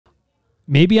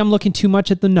maybe I'm looking too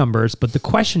much at the numbers, but the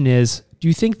question is, do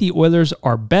you think the Oilers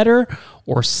are better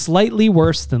or slightly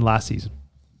worse than last season?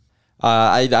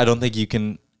 I don't think you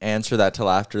can answer that till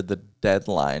after the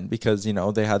deadline because, you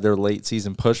know, they had their late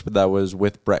season push, but that was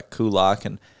with Brett Kulak.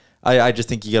 And I just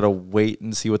think you got to wait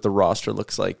and see what the roster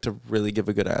looks like to really give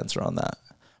a good answer on that.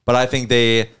 But I think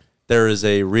there is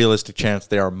a realistic chance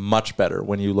they are much better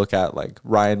when you look at like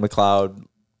Ryan McLeod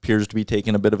appears to be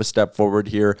taking a bit of a step forward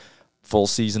here. Full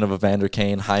season of Evander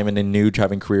Kane, Hyman and Nuge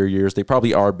having career years. They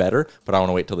probably are better, but I want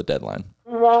to wait till the deadline.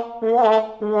 Gotta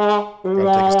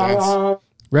take a stance.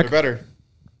 Rick? They're better.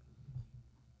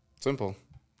 Simple.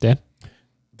 Dan?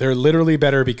 They're literally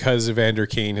better because Evander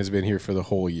Kane has been here for the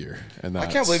whole year. And I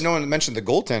can't believe no one mentioned the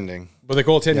goaltending. But the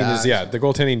goaltending the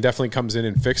goaltending definitely comes in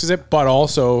and fixes it, but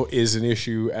also is an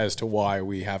issue as to why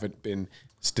we haven't been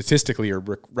statistically or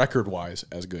record-wise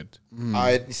as good.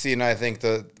 I see, and I think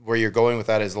where you're going with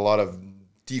that is a lot of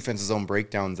defensive zone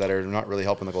breakdowns that are not really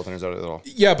helping the goaltenders out at all.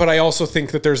 Yeah, but I also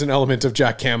think that there's an element of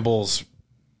Jack Campbell's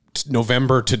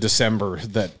November to December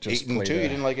that just 8-2. You played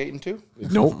didn't like 8-2?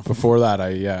 Nope. Before that,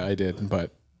 I did.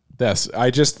 But yes, I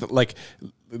just like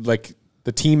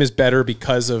the team is better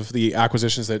because of the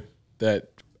acquisitions that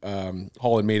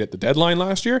Holland made at the deadline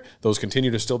last year. Those continue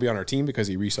to still be on our team because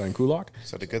he re-signed Kulak.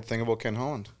 Said a good thing about Ken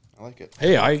Holland. I like it.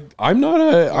 Hey, I'm not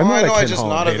a Ken it's just Holland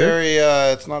not a hater. very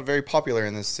it's not very popular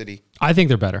in this city. I think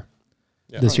they're better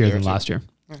this year than too. last year.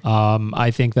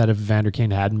 I think that if Evander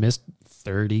Kane hadn't missed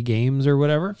 30 games or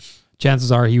whatever,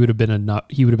 chances are he would have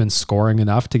been scoring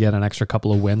enough to get an extra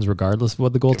couple of wins regardless of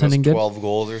what the goaltending did. 12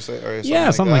 goals or something. Yeah,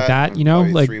 something like that. You know,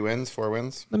 Probably like 3 wins, 4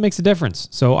 wins. that makes a difference.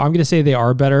 So I'm going to say they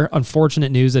are better.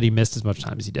 Unfortunate news that he missed as much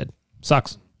time as he did.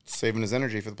 Sucks. Saving his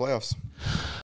energy for the playoffs.